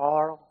were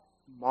all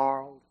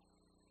marred,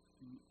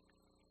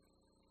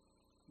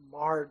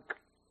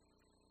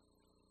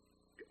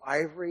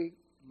 ivory,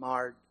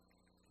 marred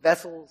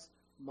vessels,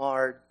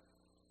 marred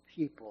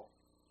people.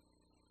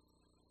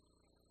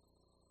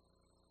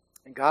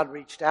 And God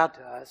reached out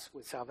to us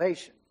with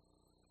salvation.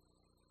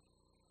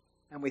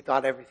 And we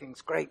thought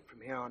everything's great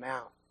from here on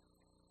out.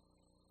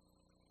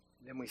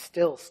 And then we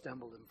still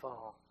stumble and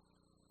fall.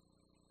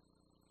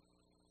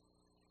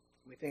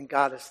 We think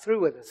God is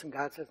through with us, and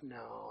God says,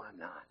 "No, I'm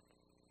not.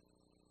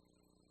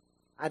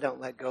 I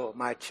don't let go of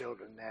my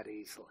children that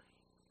easily."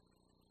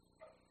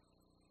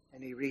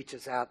 And He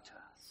reaches out to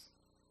us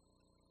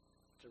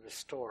to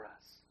restore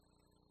us,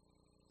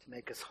 to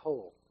make us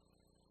whole,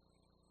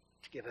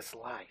 to give us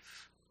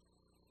life.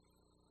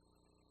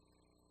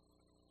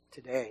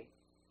 Today,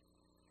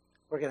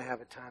 we're going to have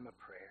a time of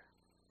prayer.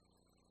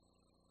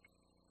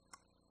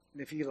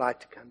 And if you'd like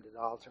to come to the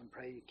altar and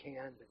pray, you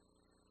can. But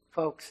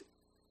folks,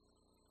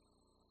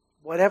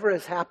 whatever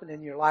has happened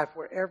in your life,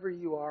 wherever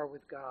you are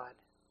with God,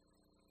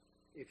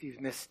 if you've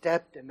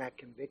misstepped and that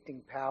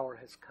convicting power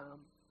has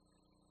come,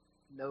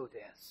 know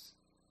this.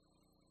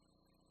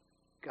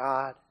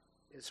 God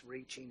is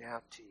reaching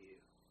out to you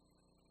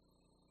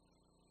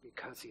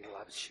because He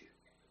loves you.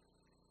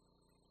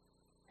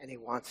 And He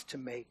wants to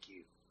make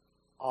you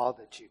all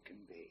that you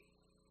can be.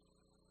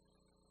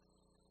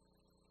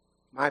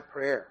 My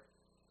prayer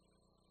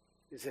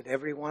is that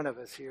every one of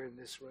us here in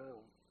this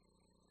room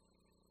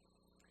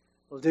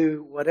will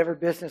do whatever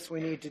business we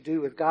need to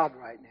do with God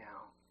right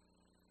now.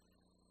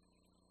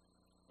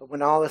 But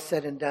when all is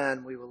said and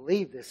done, we will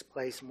leave this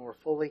place more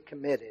fully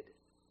committed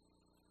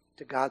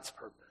to God's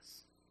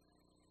purpose.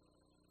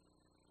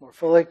 More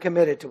fully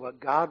committed to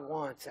what God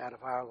wants out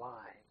of our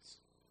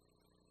lives.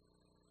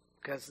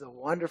 Because the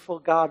wonderful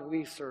God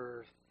we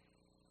serve,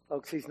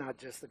 folks, He's not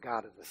just the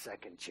God of the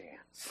second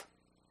chance.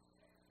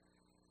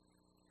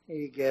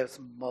 He gives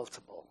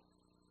multiple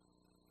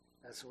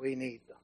as we need them.